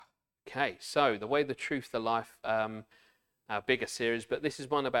Okay, so the way, the truth, the life, our bigger series, but this is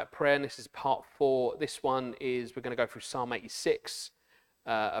one about prayer, and this is part 4. This one is, we're going to go through Psalm 86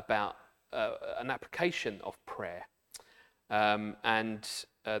 about an application of prayer. And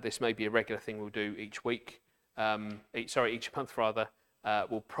this may be a regular thing we'll do each week, each month rather.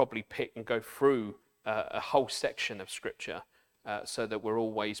 We'll probably pick and go through a whole section of Scripture so that we're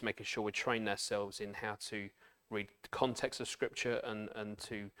always making sure we're training ourselves in how to read the context of Scripture and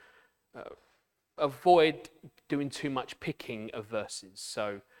to avoid doing too much picking of verses.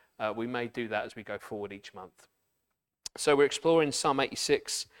 So we may do that as we go forward each month. So we're exploring Psalm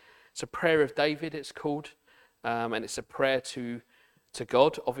 86. It's a prayer of David, it's called. And it's a prayer to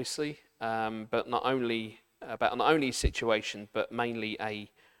God, obviously, but not only his situation, but mainly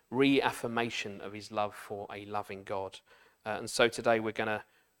a reaffirmation of his love for a loving God. And so today we're going to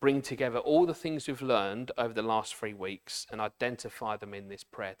bring together all the things we've learned over the last 3 weeks and identify them in this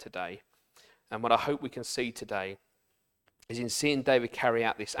prayer today. And what I hope we can see today is, in seeing David carry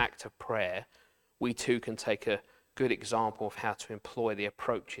out this act of prayer, we too can take a good example of how to employ the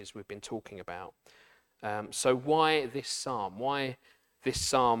approaches we've been talking about. So why this psalm? Why this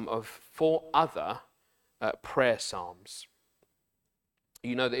psalm of 4 other prayer psalms?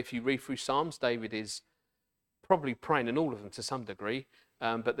 You know that if you read through Psalms, David is probably praying in all of them to some degree,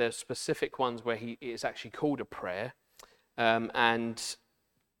 but there's specific ones where he is actually called a prayer. And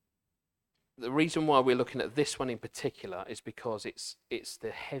the reason why we're looking at this one in particular is because it's the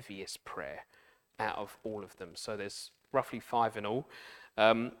heaviest prayer out of all of them. So there's roughly 5 in all.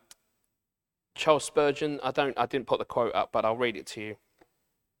 Charles Spurgeon, I didn't put the quote up, but I'll read it to you.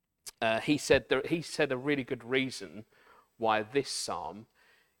 He said a really good reason why this psalm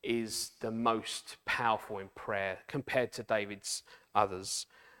is the most powerful in prayer compared to David's others.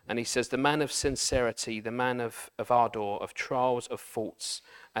 And he says, the man of sincerity, the man of ardor, of trials, of faults,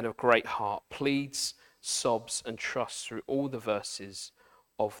 and of great heart, pleads, sobs, and trusts through all the verses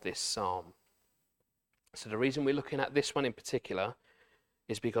of this psalm. So the reason we're looking at this one in particular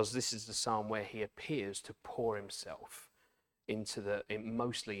is because this is the psalm where he appears to pour himself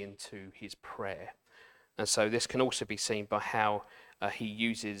mostly into his prayer. And so this can also be seen by how he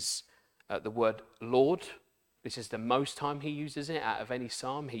uses the word Lord. This is the most time he uses it out of any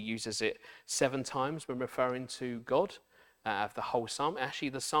psalm. He uses it 7 times when referring to God out of the whole psalm. Actually,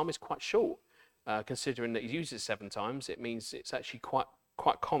 the psalm is quite short, considering that he uses it 7 times. It means it's actually quite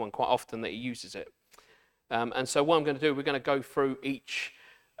common, quite often that he uses it. And so what I'm going to do, we're going to go through each.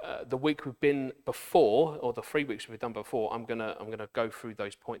 The week we've been before, or the 3 weeks we've done before, I'm gonna go through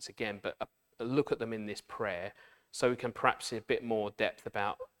those points again, but look at them in this prayer, so we can perhaps see a bit more depth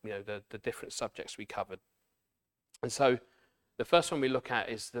about the different subjects we covered. And so the first one we look at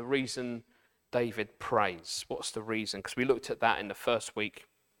is the reason David prays. What's the reason? Because we looked at that in the first week.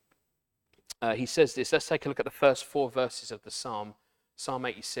 He says this. Let's take a look at the first 4 verses of the psalm. Psalm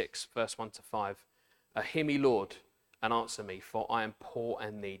 86, verse 1 to 5. Hear me, Lord, and answer me, for I am poor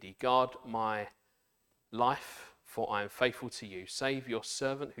and needy. Guard my life, for I am faithful to you. Save your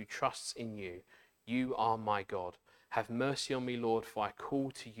servant who trusts in you. You are my God. Have mercy on me, Lord, for I call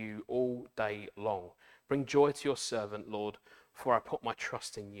to you all day long. Bring joy to your servant, Lord, for I put my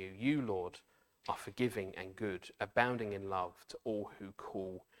trust in you. You, Lord, are forgiving and good, abounding in love to all who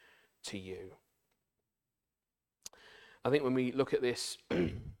call to you. I think when we look at this,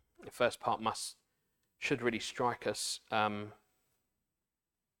 the first part should really strike us. I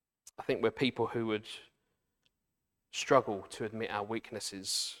think we're people who would struggle to admit our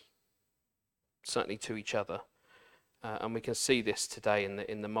weaknesses, certainly to each other. And we can see this today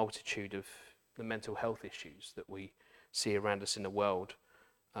in the multitude of the mental health issues that we see around us in the world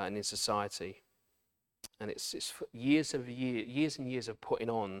and in society. And it's years and years of putting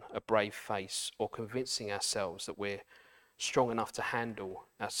on a brave face or convincing ourselves that we're strong enough to handle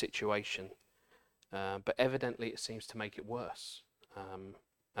our situation. But evidently it seems to make it worse.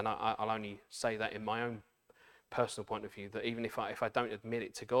 And I'll only say that in my own personal point of view, that even if I don't admit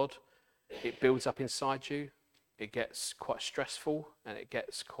it to God, it builds up inside you. It gets quite stressful and it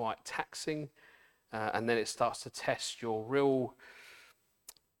gets quite taxing. And then it starts to test your real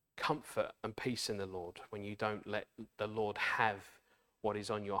comfort and peace in the Lord when you don't let the Lord have what is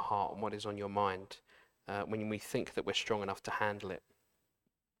on your heart and what is on your mind, when we think that we're strong enough to handle it.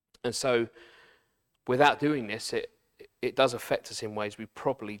 And so without doing this, it does affect us in ways we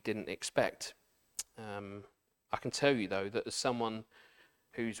probably didn't expect. I can tell you, though, that as someone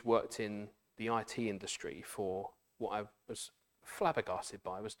who's worked in the IT industry for what I was flabbergasted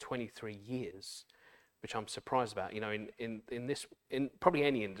by was 23 years, which I'm surprised about. In probably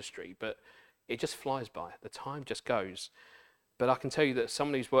any industry, but it just flies by. The time just goes. But I can tell you that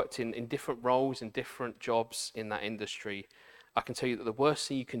someone who's worked in different roles, in different jobs in that industry, I can tell you that the worst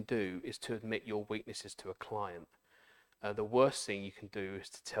thing you can do is to admit your weaknesses to a client. The worst thing you can do is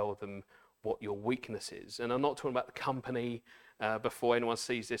to tell them what your weakness is. And I'm not talking about the company before anyone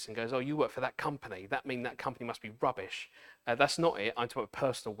sees this and goes, oh, you work for that company. That means that company must be rubbish. That's not it. I'm talking about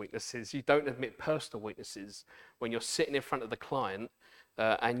personal weaknesses. You don't admit personal weaknesses when you're sitting in front of the client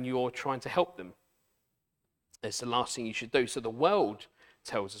and you're trying to help them. It's the last thing you should do. So the world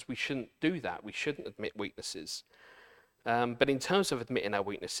tells us we shouldn't do that. We shouldn't admit weaknesses. But in terms of admitting our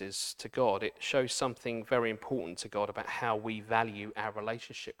weaknesses to God, it shows something very important to God about how we value our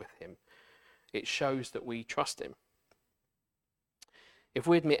relationship with him. It shows that we trust him. If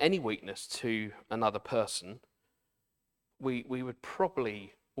we admit any weakness to another person, we would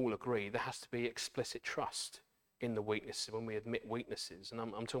probably all agree there has to be explicit trust in the weaknesses when we admit weaknesses. And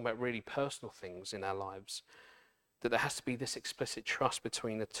I'm talking about really personal things in our lives, that there has to be this explicit trust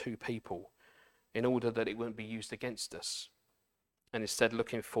between the two people in order that it wouldn't be used against us, and instead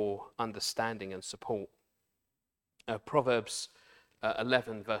looking for understanding and support. Proverbs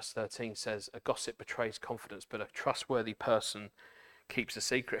 11 verse 13 says, a gossip betrays confidence, but a trustworthy person keeps a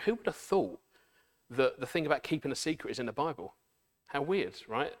secret. Who would have thought that the thing about keeping a secret is in the Bible? How weird,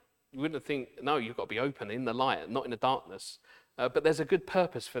 right? You wouldn't think, no, you've got to be open in the light, not in the darkness. But there's a good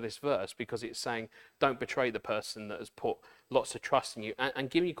purpose for this verse, because it's saying don't betray the person that has put lots of trust in you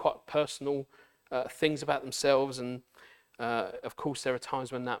and give you quite personal things about themselves. And of course, there are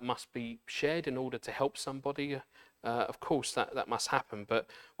times when that must be shared in order to help somebody. Of course, that must happen, but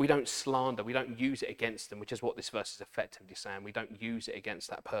we don't slander, we don't use it against them, which is what this verse is effectively saying. We don't use it against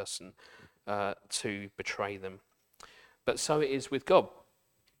that person to betray them. But so it is with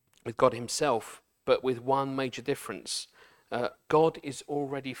God himself, but with one major difference. God is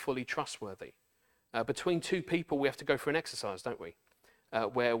already fully trustworthy. Between two people, we have to go through an exercise, don't we?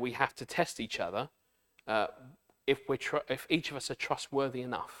 Where we have to test each other if each of us are trustworthy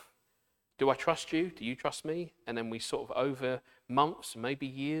enough. Do I trust you? Do you trust me? And then we sort of over months, maybe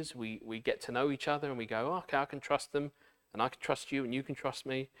years, we get to know each other and we go, oh, okay, I can trust them and I can trust you and you can trust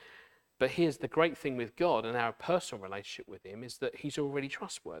me. But here's the great thing with God and our personal relationship with him is that he's already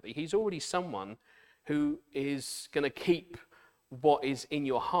trustworthy. He's already someone who is going to keep what is in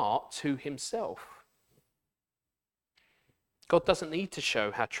your heart to himself. God doesn't need to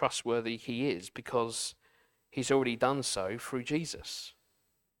show how trustworthy he is because he's already done so through Jesus.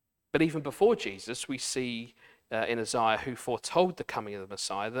 But even before Jesus, we see in Isaiah, who foretold the coming of the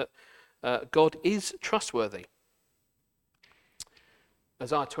Messiah, that God is trustworthy.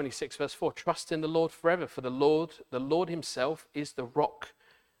 Isaiah 26 verse 4, trust in the Lord forever, for the Lord himself is the rock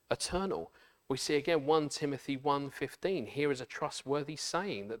eternal. We see again 1 Timothy 1:15. Here is a trustworthy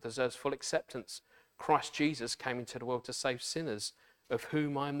saying that deserves full acceptance. Christ Jesus came into the world to save sinners, of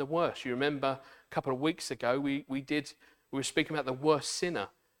whom I am the worst. You remember a couple of weeks ago we were speaking about the worst sinner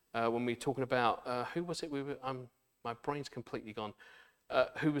when we were talking about who was it? My brain's completely gone.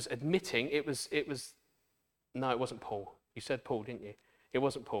 Who was admitting it wasn't Paul. You said Paul, didn't you? It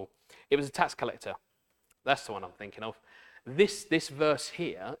wasn't Paul. It was a tax collector. That's the one I'm thinking of. This verse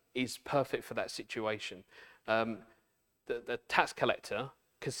here is perfect for that situation. The tax collector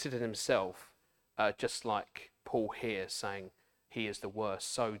considered himself just like Paul here, saying he is the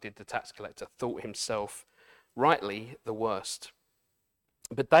worst. So did the tax collector, thought himself rightly the worst.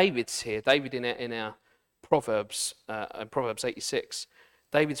 But David's here. David in our Proverbs 86.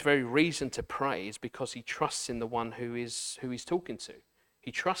 David's very reason to pray is because he trusts in the one who he's talking to.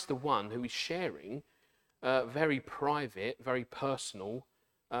 He trusts the one who is sharing very private, very personal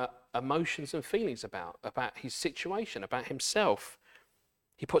emotions and feelings about his situation, about himself.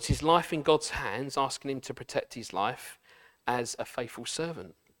 He puts his life in God's hands, asking him to protect his life as a faithful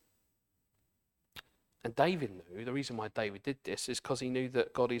servant. And David knew, the reason why David did this is because he knew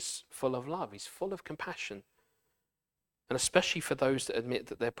that God is full of love, he's full of compassion. And especially for those that admit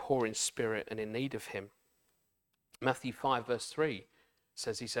that they're poor in spirit and in need of him. Matthew 5 verse 3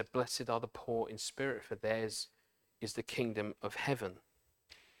 says, he said, blessed are the poor in spirit, for theirs is the kingdom of heaven.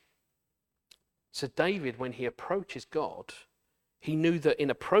 So David, when he approaches God, he knew that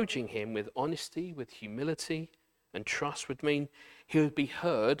in approaching him with honesty, with humility and trust would mean he would be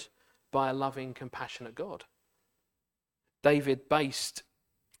heard by a loving, compassionate God. David based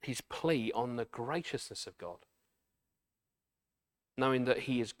his plea on the graciousness of God, knowing that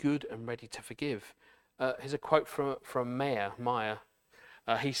he is good and ready to forgive. Here's a quote from Meyer.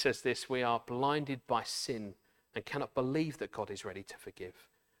 He says this, we are blinded by sin and cannot believe that God is ready to forgive.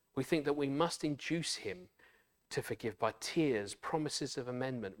 We think that we must induce him to forgive by tears, promises of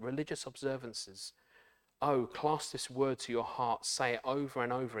amendment, religious observances. Oh, clasp this word to your heart. Say it over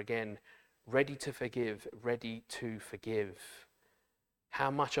and over again. Ready to forgive, ready to forgive. How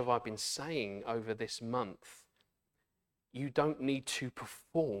much have I been saying over this month? You don't need to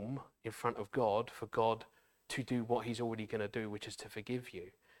perform in front of God for God to do what he's already going to do, which is to forgive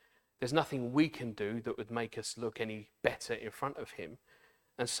you. There's nothing we can do that would make us look any better in front of him.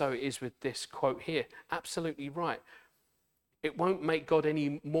 And so it is with this quote here. Absolutely right. It won't make God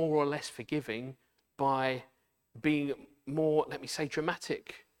any more or less forgiving by being more, let me say,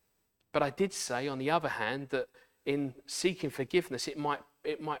 dramatic. But I did say, on the other hand, that in seeking forgiveness, it might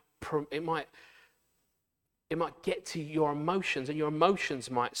get to your emotions, and your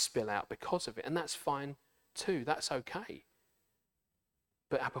emotions might spill out because of it, and that's fine too. That's okay.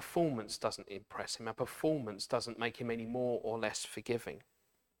 But our performance doesn't impress him. Our performance doesn't make him any more or less forgiving.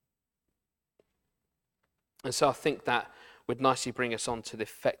 And so I think that would nicely bring us on to the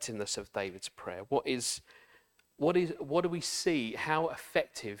effectiveness of David's prayer. What do we see? How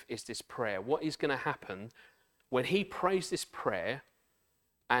effective is this prayer? What is going to happen when he prays this prayer?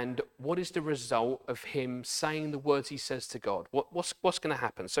 And what is the result of him saying the words he says to God? What's going to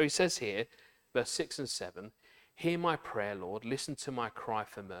happen? So he says here, verse 6 and 7, hear my prayer, Lord, listen to my cry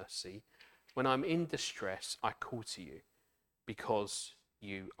for mercy. When I'm in distress, I call to you because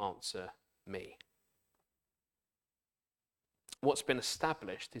you answer me. What's been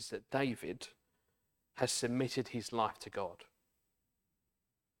established is that David has submitted his life to God.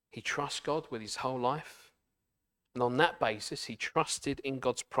 He trusts God with his whole life. And on that basis, he trusted in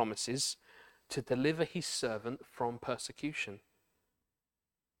God's promises to deliver his servant from persecution.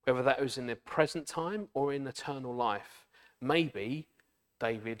 Whether that was in the present time or in eternal life, maybe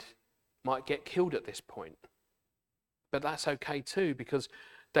David might get killed at this point. But that's okay too, because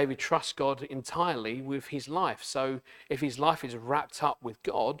David trusts God entirely with his life. So if his life is wrapped up with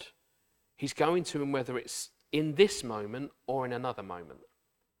God, he's going to him whether it's in this moment or in another moment.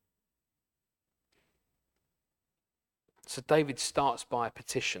 So David starts by a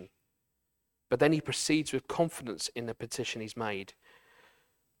petition, but then he proceeds with confidence in the petition he's made.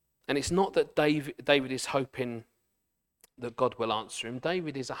 And it's not that David is hoping that God will answer him.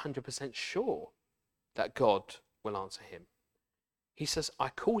 David is 100% sure that God will answer him. He says, I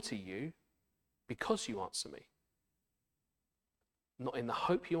call to you because you answer me. Not in the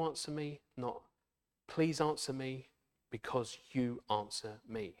hope you answer me, not please answer me, because you answer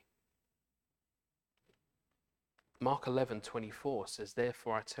me. Mark 11:24 says,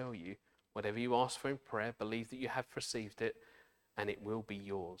 therefore I tell you, whatever you ask for in prayer, believe that you have received it, and it will be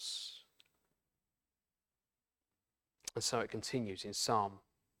yours. And so it continues in Psalm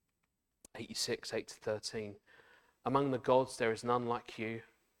 86, 8-13. Among the gods there is none like you.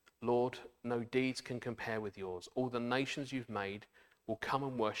 Lord, no deeds can compare with yours. All the nations you've made will come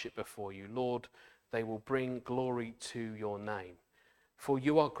and worship before you. Lord, they will bring glory to your name. For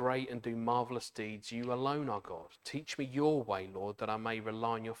you are great and do marvelous deeds. You alone are God. Teach me your way, Lord, that I may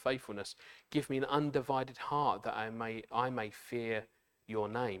rely on your faithfulness. Give me an undivided heart that I may fear your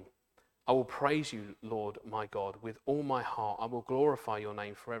name. I will praise you, Lord my God, with all my heart. I will glorify your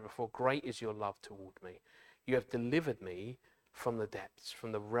name forever, for great is your love toward me. You have delivered me from the depths,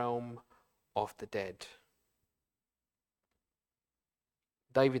 from the realm of the dead.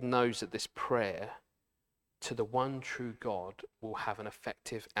 David knows that this prayer to the one true God will have an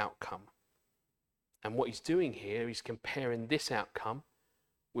effective outcome. And what he's doing here is comparing this outcome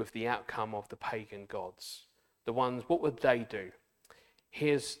with the outcome of the pagan gods. The ones, what would they do?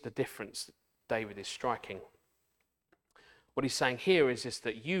 Here's the difference David is striking. What he's saying here is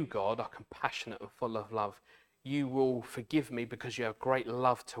that you, God, are compassionate and full of love. You will forgive me because you have great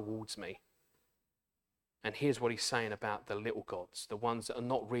love towards me. And here's what he's saying about the little gods, the ones that are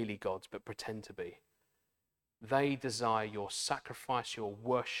not really gods but pretend to be. They desire your sacrifice, your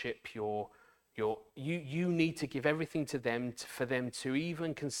worship, you need to give everything to them for them to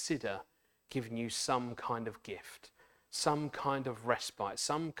even consider giving you some kind of gift, some kind of respite,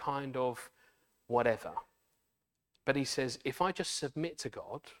 some kind of whatever. But he says, if I just submit to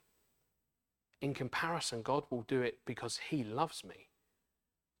God, in comparison, God will do it because he loves me.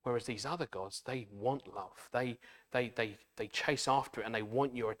 Whereas these other gods, they want love. They chase after it and they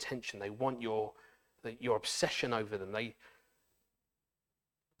want your attention. They want your obsession over them. They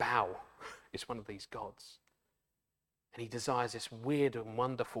bow is one of these gods. And he desires this weird and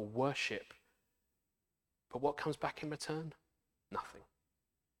wonderful worship. But what comes back in return? Nothing.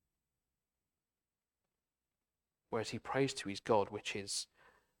 Whereas he prays to his God, which is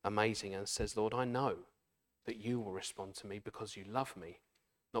amazing, and says, Lord, I know that you will respond to me because you love me.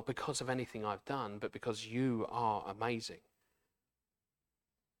 Not because of anything I've done, but because you are amazing.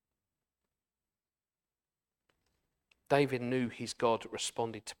 David knew his God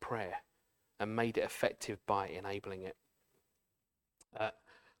responded to prayer and made it effective by enabling it.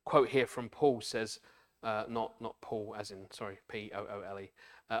 Quote here from Paul says, not Paul as in, sorry, P-O-O-L-E,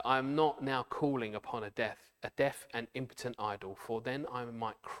 I am not now calling upon a deaf and impotent idol, for then I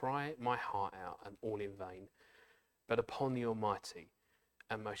might cry my heart out and all in vain, but upon the Almighty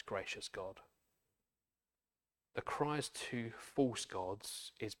and most gracious God. The cries to false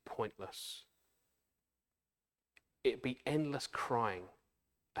gods is pointless. It'd be endless crying,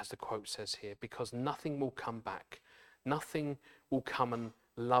 as the quote says here, because nothing will come back. Nothing will come and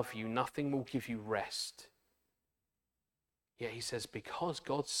love you. Nothing will give you rest. Yet he says, because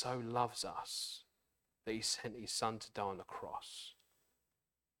God so loves us, that he sent his son to die on the cross,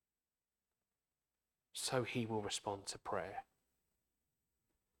 so he will respond to prayer.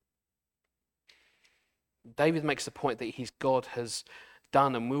 David makes the point that his God has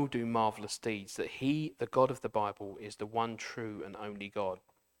done and will do marvelous deeds, that he, the God of the Bible, is the one true and only God.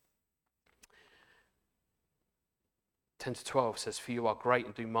 10-12 says, for you are great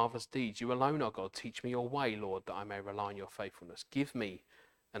and do marvelous deeds. You alone are God. Teach me your way, Lord, that I may rely on your faithfulness. Give me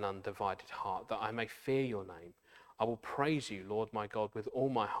an undivided heart, that I may fear your name. I will praise you, Lord my God, with all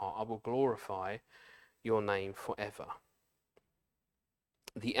my heart. I will glorify your name forever.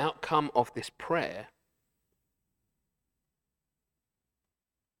 The outcome of this prayer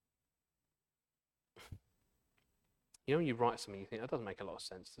when you write something, you think, that doesn't make a lot of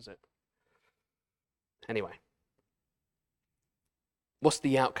sense, does it? Anyway, what's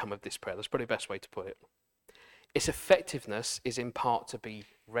the outcome of this prayer? That's probably the best way to put it. Its effectiveness is in part to be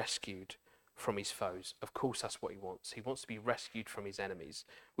rescued from his foes. Of course, that's what he wants. He wants to be rescued from his enemies.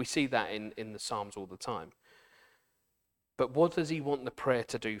 We see that in the Psalms all the time. But what does he want the prayer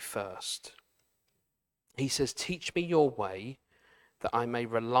to do first? He says, teach me your way, that I may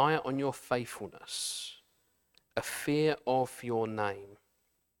rely on your faithfulness, a fear of your name,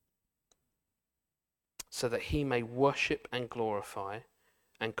 so that he may worship and glorify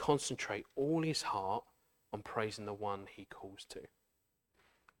and concentrate all his heart on praising the one he calls to.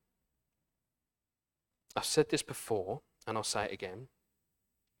 I've said this before, and I'll say it again.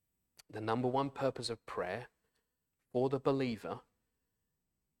 The number one purpose of prayer for the believer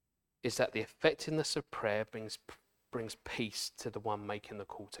is that the effectiveness of prayer brings peace to the one making the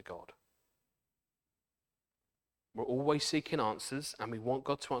call to God. We're always seeking answers, and we want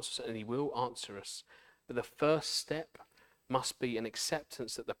God to answer us, and he will answer us. But the first step must be an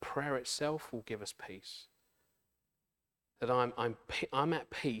acceptance that the prayer itself will give us peace. That I'm at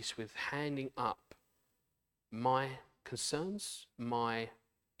peace with handing up my concerns, my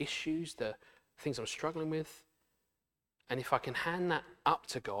issues, the things I'm struggling with. And if I can hand that up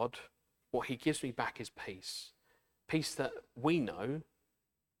to God, what he gives me back is peace. Peace that we know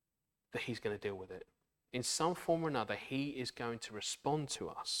that he's going to deal with it. In some form or another, he is going to respond to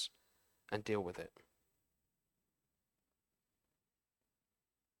us and deal with it.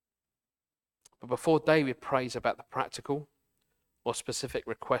 But before David prays about the practical or specific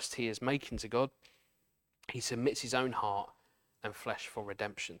request he is making to God, he submits his own heart and flesh for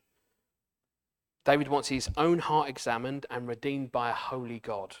redemption. David wants his own heart examined and redeemed by a holy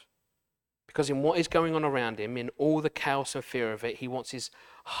God. Because in what is going on around him, in all the chaos and fear of it, he wants his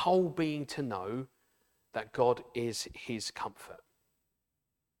whole being to know that God is his comfort.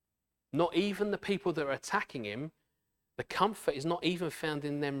 Not even the people that are attacking him, the comfort is not even found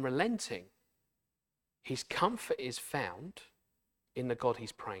in them relenting. His comfort is found in the God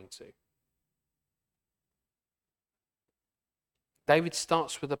he's praying to. David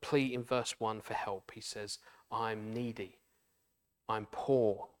starts with a plea in verse 1 for help. He says, I'm needy, I'm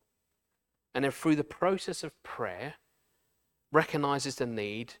poor. And then through the process of prayer, recognizes the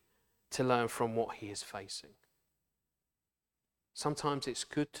need to learn from what he is facing. Sometimes it's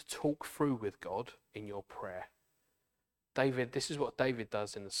good to talk through with God in your prayer. This is what David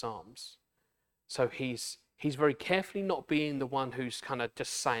does in the Psalms. So he's very carefully not being the one who's kind of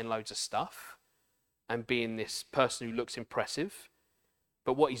just saying loads of stuff and being this person who looks impressive.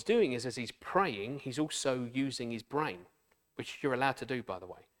 But what he's doing is, as he's praying, he's also using his brain, which you're allowed to do, by the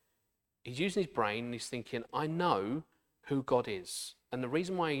way. He's using his brain and he's thinking, I know who God is. And the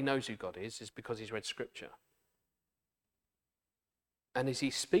reason why he knows who God is because he's read Scripture. And as he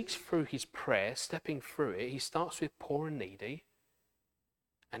speaks through his prayer, stepping through it, he starts with poor and needy.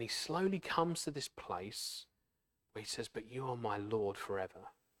 And he slowly comes to this place where he says, but you are my Lord forever.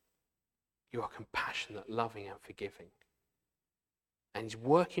 You are compassionate, loving and forgiving. And he's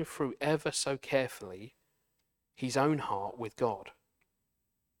working through ever so carefully his own heart with God.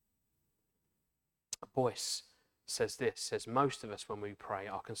 Boyce says most of us when we pray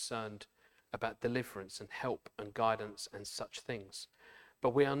are concerned about deliverance and help and guidance and such things.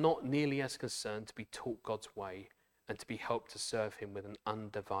 But we are not nearly as concerned to be taught God's way and to be helped to serve him with an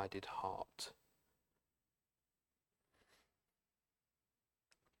undivided heart.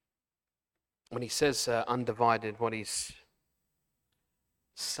 When he says undivided, what he's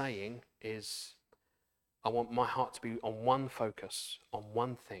saying is, I want my heart to be on one focus, on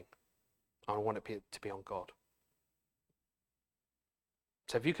one thing. I want it to be on God.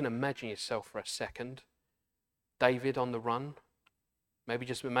 So if you can imagine yourself for a second, David on the run, maybe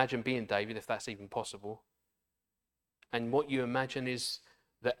just imagine being David, if that's even possible. And what you imagine is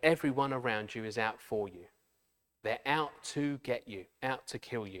that everyone around you is out for you. They're out to get you, out to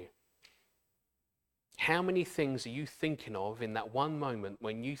kill you. How many things are you thinking of in that one moment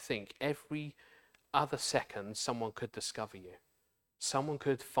when you think every other second someone could discover you? Someone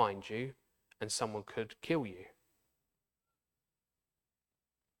could find you and someone could kill you.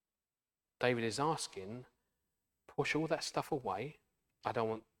 David is asking, push all that stuff away. I don't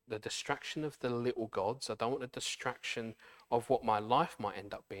want the distraction of the little gods. I don't want the distraction of what my life might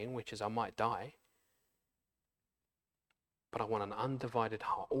end up being, which is I might die. But I want an undivided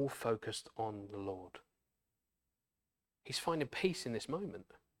heart, all focused on the Lord. He's finding peace in this moment.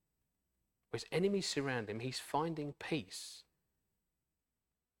 With enemies surround him, he's finding peace.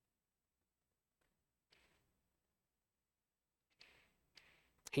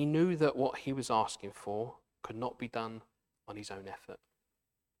 He knew that what he was asking for could not be done on his own effort.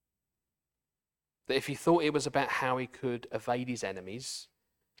 That if he thought it was about how he could evade his enemies,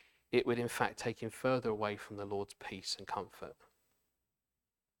 it would in fact take him further away from the Lord's peace and comfort.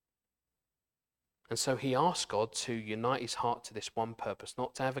 And so he asked God to unite his heart to this one purpose,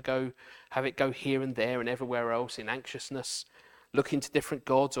 not to have it go here and there and everywhere else in anxiousness, looking to different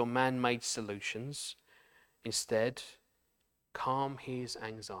gods or man-made solutions. Instead, calm his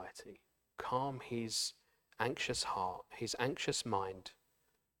anxiety, calm his anxious heart, his anxious mind.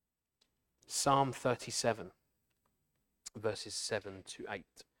 Psalm 37, verses 7 to 8.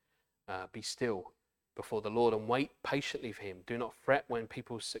 Be still before the Lord and wait patiently for him. Do not fret when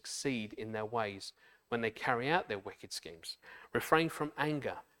people succeed in their ways, when they carry out their wicked schemes. Refrain from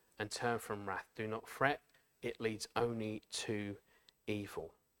anger and turn from wrath. Do not fret, it leads only to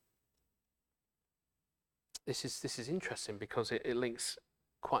evil. This is interesting because it links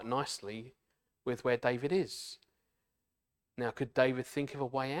quite nicely with where David is. Now, could David think of a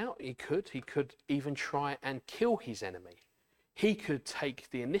way out? He could. He could even try and kill his enemy. He could take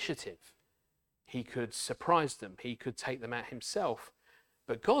the initiative. He could surprise them. He could take them out himself.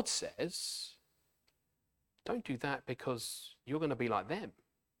 But God says, don't do that because you're going to be like them.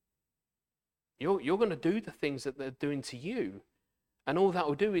 You're going to do the things that they're doing to you. And all that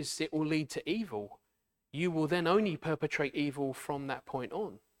will do is it will lead to evil. You will then only perpetrate evil from that point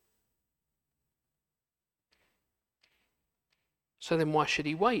on. So then why should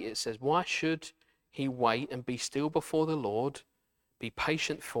he wait? It says, why should he wait and be still before the Lord, be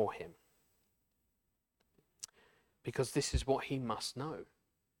patient for him? Because this is what he must know.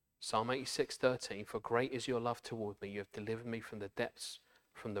 Psalm 86:13, for great is your love toward me. You have delivered me from the depths,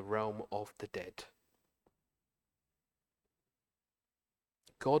 from the realm of the dead.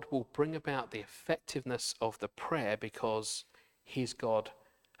 God will bring about the effectiveness of the prayer because his God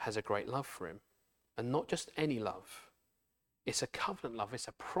has a great love for him. And not just any love. It's a covenant love. It's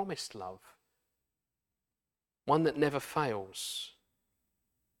a promised love. One that never fails.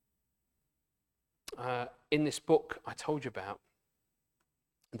 In this book I told you about,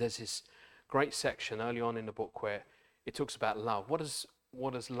 there's this great section early on in the book where it talks about love. What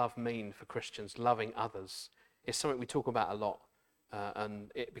does love mean for Christians? Loving others. It's something we talk about a lot.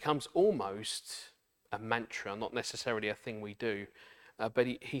 And it becomes almost a mantra, not necessarily a thing we do. But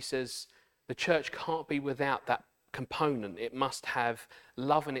he says the church can't be without that component. It must have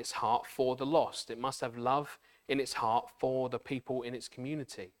love in its heart for the lost. It must have love in its heart for the people in its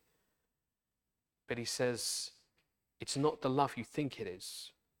community. But he says it's not the love you think it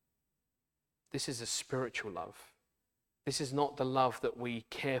is. This is a spiritual love. This is not the love that we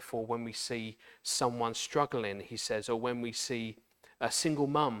care for when we see someone struggling, he says, or when we see a single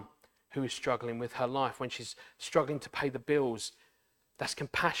mum who is struggling with her life, when she's struggling to pay the bills. That's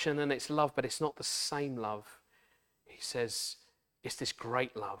compassion and it's love, but it's not the same love. He says it's this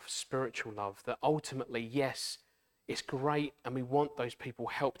great love, spiritual love, that ultimately, yes, it's great and we want those people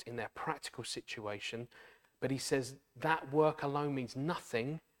helped in their practical situation, but he says that work alone means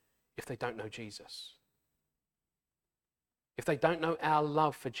nothing if they don't know Jesus. If they don't know our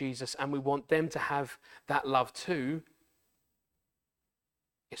love for Jesus and we want them to have that love too,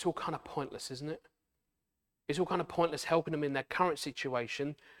 it's all kind of pointless, isn't it? It's all kind of pointless helping them in their current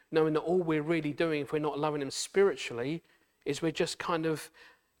situation knowing that all we're really doing, if we're not loving them spiritually, is we're just kind of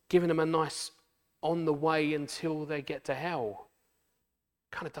giving them a nice on the way until they get to hell.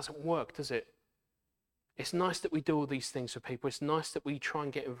 Kind of doesn't work, does it? It's nice that we do all these things for people. It's nice that we try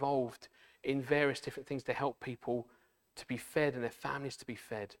and get involved in various different things to help people to be fed and their families to be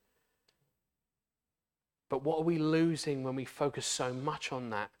fed. But what are we losing when we focus so much on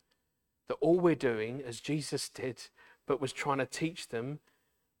that? That all we're doing, as Jesus did, but was trying to teach them,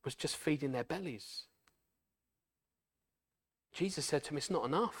 was just feeding their bellies. Jesus said to him, it's not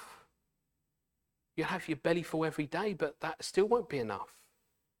enough. You'll have your belly full every day, but that still won't be enough.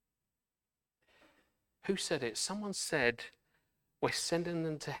 Who said it? Someone said, we're sending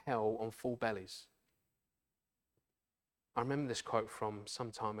them to hell on full bellies. I remember this quote from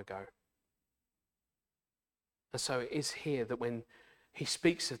some time ago. And so it is here that when he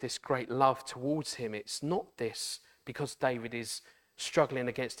speaks of this great love towards him, it's not this because David is struggling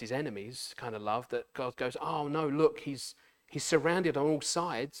against his enemies kind of love that God goes, oh no, look, he's surrounded on all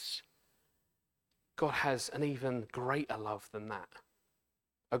sides. God has an even greater love than that.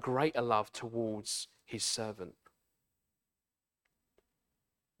 A greater love towards his servant.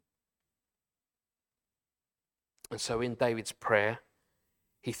 And so in David's prayer,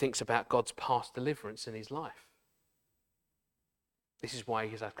 he thinks about God's past deliverance in his life. This is why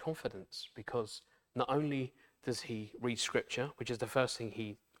he has confidence, because not only does he read scripture, which is the first thing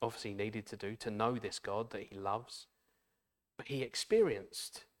he obviously needed to do to know this God that he loves, but he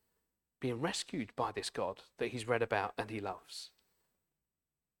experienced being rescued by this God that he's read about and he loves.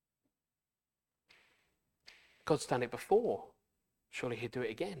 God's done it before. Surely he'll do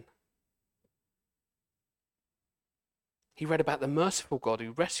it again. He read about the merciful God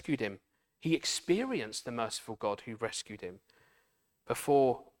who rescued him. He experienced the merciful God who rescued him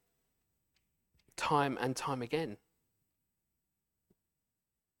before, time and time again.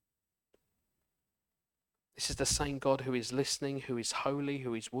 This is the same God who is listening, who is holy,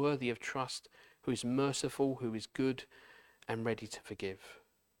 who is worthy of trust, who is merciful, who is good and ready to forgive.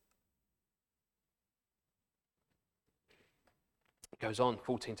 It goes on,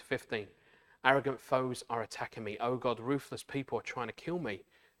 14 to 15. Arrogant foes are attacking me. Oh God, ruthless people are trying to kill me.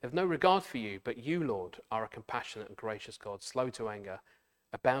 They have no regard for you, but you, Lord, are a compassionate and gracious God, slow to anger,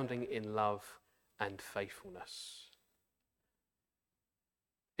 abounding in love and faithfulness.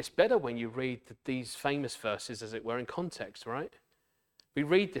 It's better when you read these famous verses, as it were, in context, right? We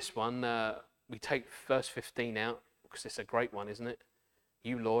read this one, we take verse 15 out, because it's a great one, isn't it?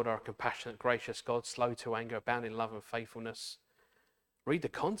 You, Lord, are a compassionate, gracious God, slow to anger, abounding in love and faithfulness. Read the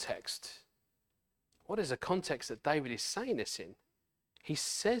context. What is the context that David is saying this in? He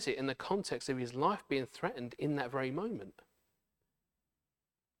says it in the context of his life being threatened in that very moment.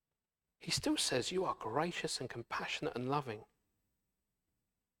 He still says, you are gracious and compassionate and loving.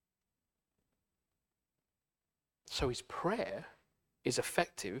 So his prayer is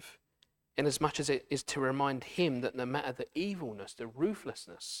effective in as much as it is to remind him that no matter the evilness, the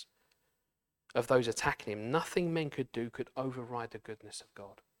ruthlessness of those attacking him, nothing men could do could override the goodness of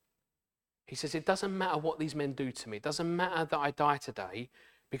God. He says, it doesn't matter what these men do to me. It doesn't matter that I die today,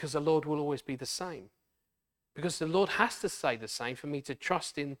 because the Lord will always be the same. Because the Lord has to stay the same for me to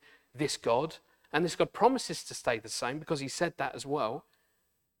trust in this God. And this God promises to stay the same because he said that as well.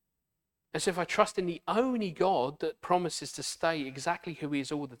 And so if I trust in the only God that promises to stay exactly who he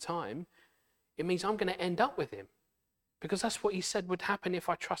is all the time, it means I'm going to end up with him. Because that's what he said would happen if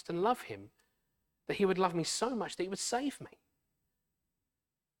I trust and love him. That he would love me so much that he would save me.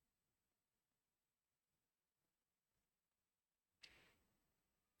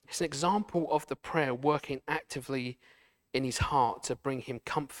 It's an example of the prayer working actively in his heart to bring him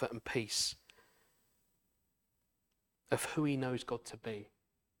comfort and peace of who he knows God to be.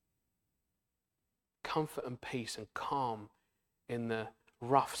 Comfort and peace and calm in the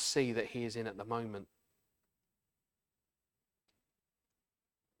rough sea that he is in at the moment.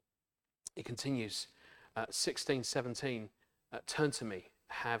 He continues, 16, 17, turn to me,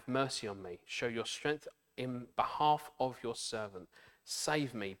 have mercy on me, show your strength in behalf of your servant.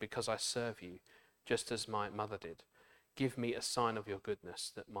 Save me because I serve you, just as my mother did. Give me a sign of your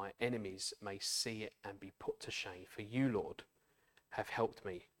goodness, that my enemies may see it and be put to shame. For you, Lord, have helped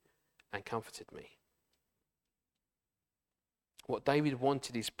me and comforted me. What David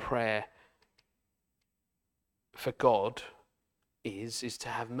wanted his prayer for God is to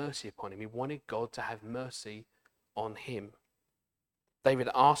have mercy upon him. He wanted God to have mercy on him. David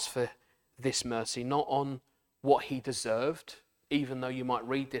asked for this mercy, not on what he deserved, even though you might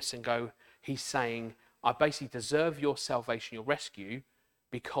read this and go, he's saying, I basically deserve your salvation, your rescue,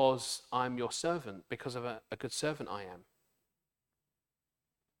 because I'm your servant, because of a good servant I am.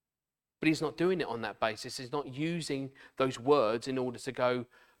 But he's not doing it on that basis. He's not using those words in order to go,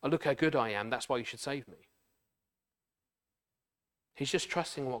 oh, look how good I am, that's why you should save me. He's just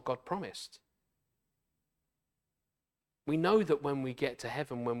trusting what God promised. We know that when we get to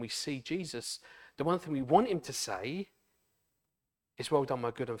heaven, when we see Jesus, the one thing we want him to say is, well done,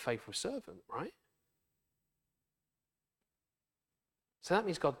 my good and faithful servant, right? So that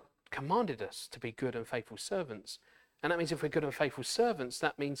means God commanded us to be good and faithful servants. And that means if we're good and faithful servants,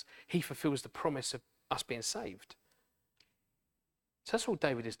 that means he fulfills the promise of us being saved. So that's all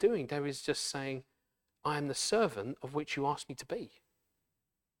David is doing. David is just saying, I am the servant of which you asked me to be.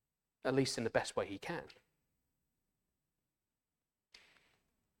 At least in the best way he can.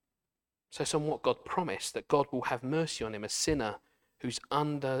 So it's on what God promised, that God will have mercy on him, a sinner who's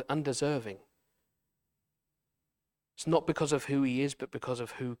undeserving. It's not because of who he is, but because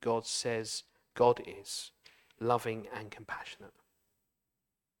of who God says God is, loving and compassionate.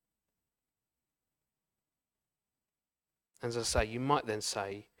 As I say, you might then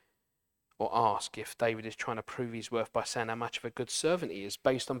say, or ask if David is trying to prove his worth by saying how much of a good servant he is,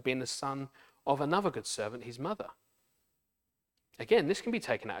 based on being the son of another good servant, his mother. Again, this can be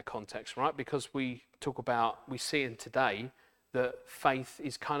taken out of context, right? Because we see in today that faith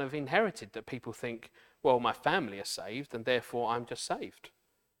is kind of inherited, that people think, well, my family are saved and therefore I'm just saved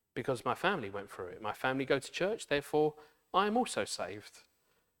because my family went through it. My family go to church, therefore I am also saved.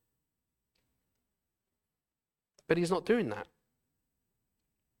 But he's not doing that.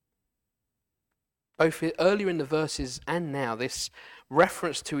 Both earlier in the verses and now, this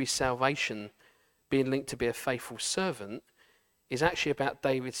reference to his salvation being linked to be a faithful servant is actually about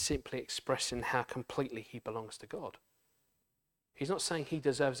David simply expressing how completely he belongs to God. He's not saying he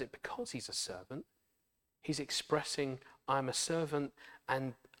deserves it because he's a servant. He's expressing, I'm a servant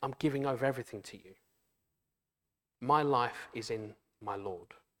and I'm giving over everything to you. My life is in my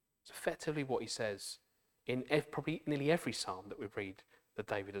Lord. It's effectively what he says in probably nearly every psalm that we read that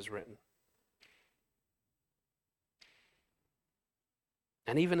David has written.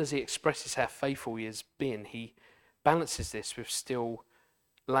 And even as he expresses how faithful he has been, he balances this with still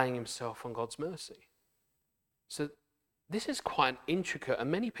laying himself on God's mercy. So this is quite intricate, and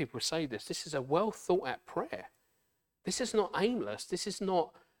many people say this is a well thought out prayer. This is not aimless. This is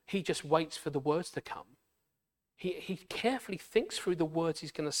not, he just waits for the words to come. He carefully thinks through the words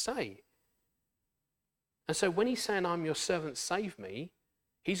he's going to say. And so when he's saying, I'm your servant, save me,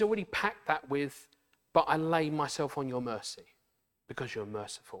 he's already packed that with, but I lay myself on your mercy because you're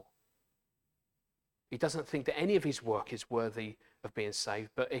merciful. He doesn't think that any of his work is worthy of being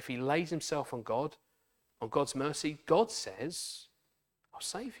saved, but if he lays himself on God, on God's mercy, God says, I'll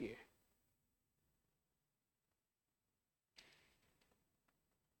save you.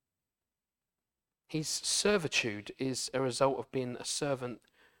 His servitude is a result of being a servant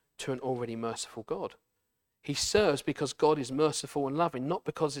to an already merciful God. He serves because God is merciful and loving, not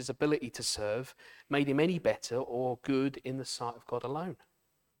because his ability to serve made him any better or good in the sight of God alone.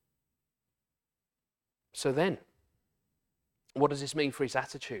 So then, what does this mean for his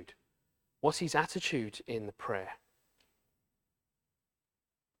attitude? What's his attitude in the prayer?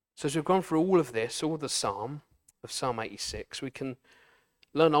 So as we've gone through all of this, all of the Psalm 86, we can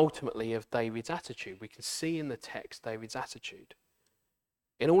learn ultimately of David's attitude. We can see in the text David's attitude.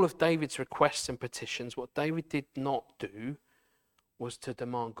 In all of David's requests and petitions, what David did not do was to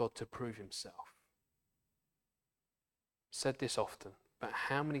demand God to prove himself. I've said this often, but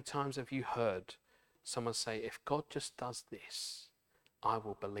how many times have you heard someone say, if God just does this, I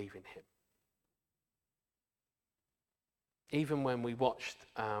will believe in him? Even when we watched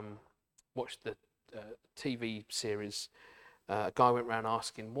the TV series, a guy went around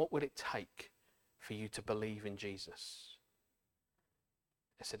asking, what would it take for you to believe in Jesus?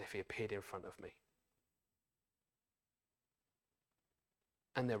 I said, if he appeared in front of me.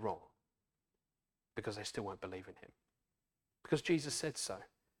 And they're wrong, because they still won't believe in him. Because Jesus said so.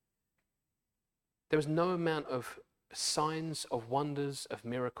 There was no amount of signs, of wonders, of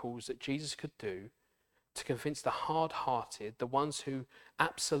miracles that Jesus could do to convince the hard-hearted, the ones who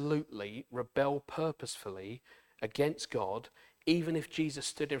absolutely rebel purposefully against God, even if Jesus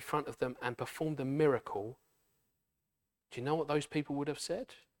stood in front of them and performed a miracle. Do you know what those people would have said?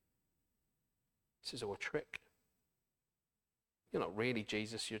 This is all a trick. You're not really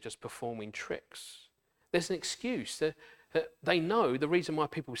Jesus, you're just performing tricks. There's an excuse. They know the reason why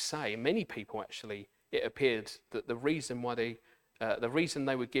people say, many people actually, it appeared that the reason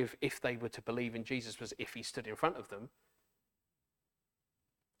they would give if they were to believe in Jesus was if he stood in front of them.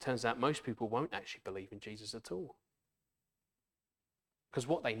 Turns out most people won't actually believe in Jesus at all. Because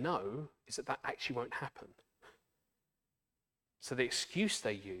what they know is that actually won't happen. So the excuse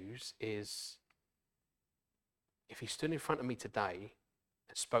they use is, if he stood in front of me today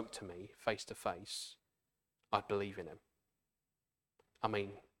and spoke to me face to face, I'd believe in him. I mean,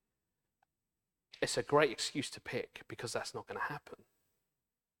 it's a great excuse to pick because that's not going to happen.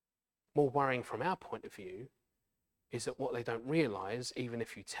 More worrying from our point of view is that what they don't realize, even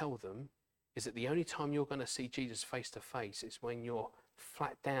if you tell them, is that the only time you're going to see Jesus face to face is when you're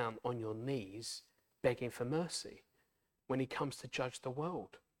flat down on your knees begging for mercy, when he comes to judge the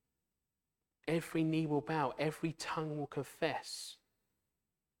world. Every knee will bow, every tongue will confess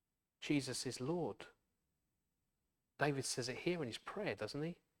Jesus is Lord. David says it here in his prayer, doesn't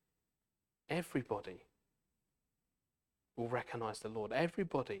he? Everybody will recognize the Lord.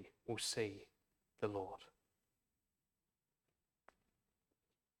 Everybody will see the Lord.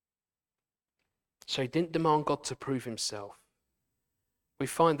 So he didn't demand God to prove himself. We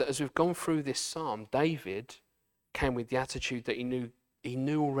find that as we've gone through this psalm, David came with the attitude that he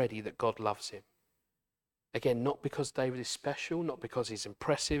knew already that God loves him. Again, not because David is special, not because he's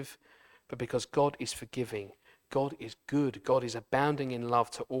impressive, but because God is forgiving. God is good. God is abounding in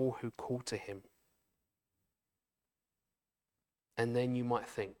love to all who call to him. And then you might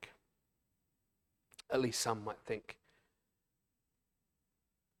think, at least some might think,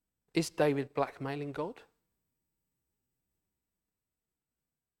 is David blackmailing God?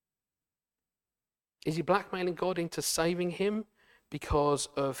 Is he blackmailing God into saving him because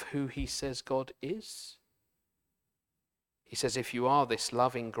of who he says God is? He says, if you are this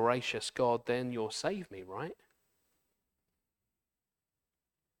loving, gracious God, then you'll save me, right?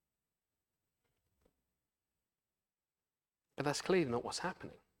 But that's clearly not what's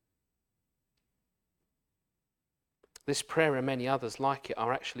happening. This prayer and many others like it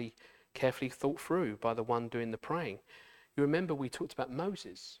are actually carefully thought through by the one doing the praying. You remember we talked about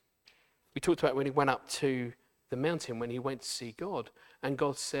Moses. We talked about when he went up to the mountain, when he went to see God, and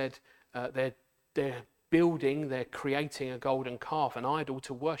God said, they're creating a golden calf, an idol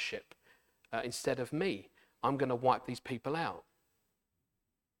to worship instead of me. I'm going to wipe these people out.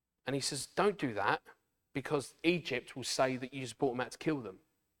 And he says, don't do that, because Egypt will say that you just brought them out to kill them.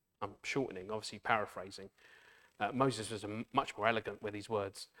 I'm shortening, obviously paraphrasing. Moses was much more elegant with his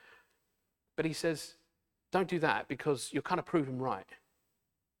words. But he says, don't do that because you're kind of proving right.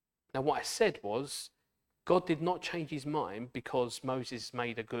 Now, what I said was, God did not change his mind because Moses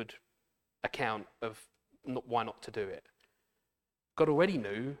made a good account of why not to do it. God already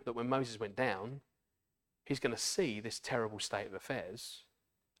knew that when Moses went down, he's going to see this terrible state of affairs.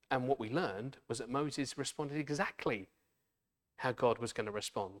 And what we learned was that Moses responded exactly how God was going to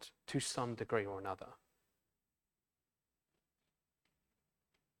respond to some degree or another.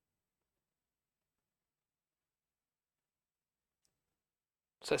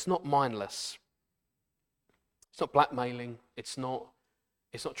 So it's not mindless. It's not blackmailing. It's not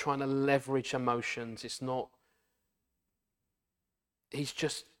trying to leverage emotions. He's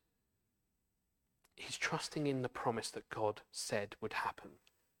trusting in the promise that God said would happen.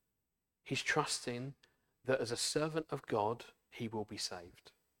 He's trusting that as a servant of God, he will be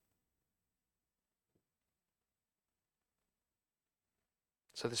saved.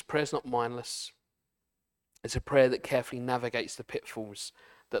 So this prayer is not mindless. It's a prayer that carefully navigates the pitfalls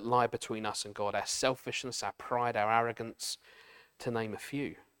that lie between us and God, our selfishness, our pride, our arrogance, to name a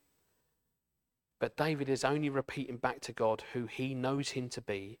few. But David is only repeating back to God who he knows him to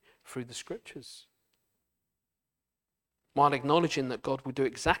be through the scriptures, while acknowledging that God will do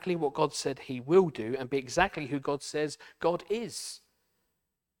exactly what God said he will do and be exactly who God says God is.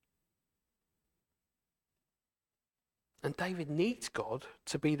 And David needs God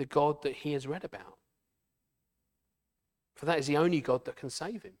to be the God that he has read about. For that is the only God that can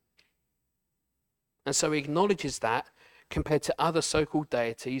save him. And so he acknowledges that compared to other so-called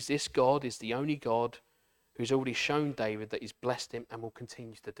deities, this God is the only God who's already shown David that he's blessed him and will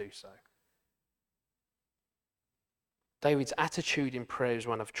continue to do so. David's attitude in prayer is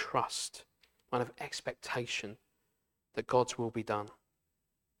one of trust, one of expectation that God's will be done.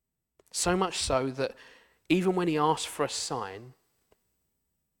 So much so that even when he asks for a sign,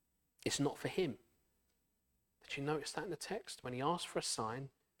 it's not for him. Did you notice that in the text? When he asks for a sign,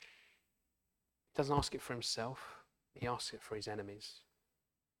 he doesn't ask it for himself, he asks it for his enemies.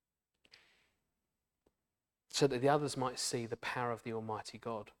 So that the others might see the power of the Almighty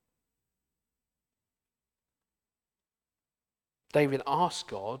God. David asked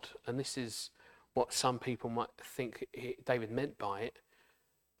God, and this is what some people might think David meant by it,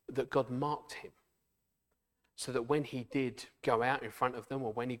 that God marked him. So that when he did go out in front of them,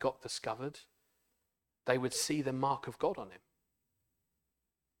 or when he got discovered, they would see the mark of God on him.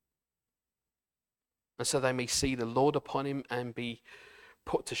 and so they may see the Lord upon him and be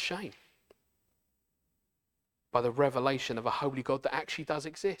put to shame by the revelation of a holy God that actually does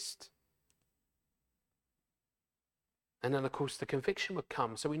exist. And then, of course, the conviction would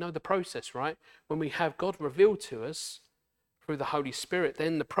come. So we know the process, right? When we have God revealed to us through the Holy Spirit,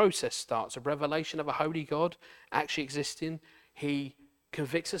 then the process starts. A revelation of a holy God actually existing. He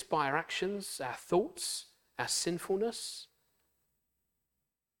convicts us by our actions, our thoughts, our sinfulness.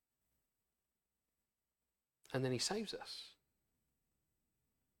 And then he saves us.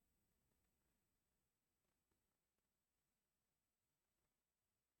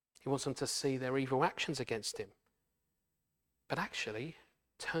 He wants them to see their evil actions against him. But actually,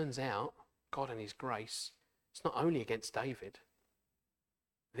 turns out, God in his grace, it's not only against David.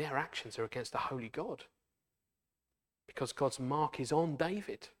 Their actions are against the holy God. Because God's mark is on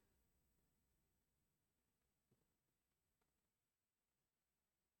David.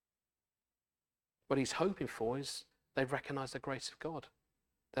 What he's hoping for is they recognize the grace of God.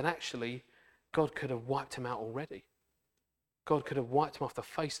 That actually, God could have wiped him out already. God could have wiped him off the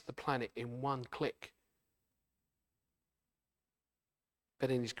face of the planet in one click.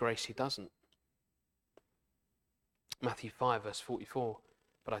 But in his grace, he doesn't. Matthew 5, verse 44.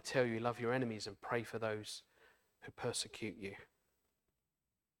 But I tell you, love your enemies and pray for those who persecute you.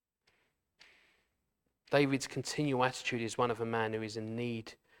 David's continual attitude is one of a man who is in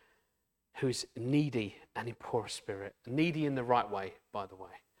need, who is needy and in poor spirit. Needy in the right way, by the way.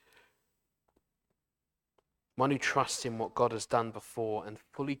 One who trusts in what God has done before and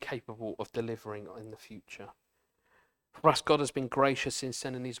fully capable of delivering in the future. For us, God has been gracious in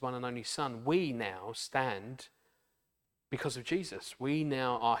sending his one and only Son. We now stand because of Jesus. We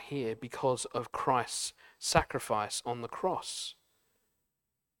now are here because of Christ's sacrifice on the cross.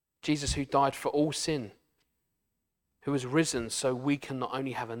 Jesus, who died for all sin, who has risen so we can not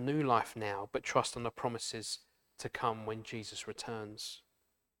only have a new life now, but trust on the promises to come when Jesus returns.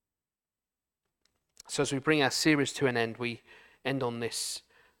 So as we bring our series to an end, we end on this,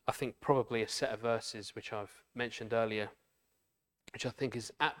 I think probably a set of verses which I've mentioned earlier, which I think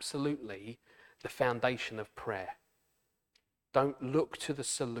is absolutely the foundation of prayer. Don't look to the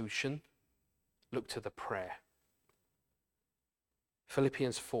solution, look to the prayer.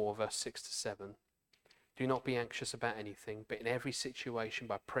 Philippians 4, verse 6 to 7. Do not be anxious about anything, but in every situation,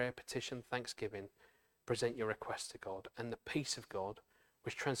 by prayer, petition, thanksgiving, present your requests to God, and the peace of God,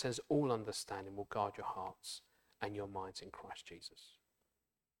 which transcends all understanding, will guard your hearts and your minds in Christ Jesus.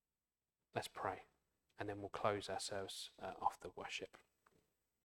 Let's pray, and then we'll close our service after worship.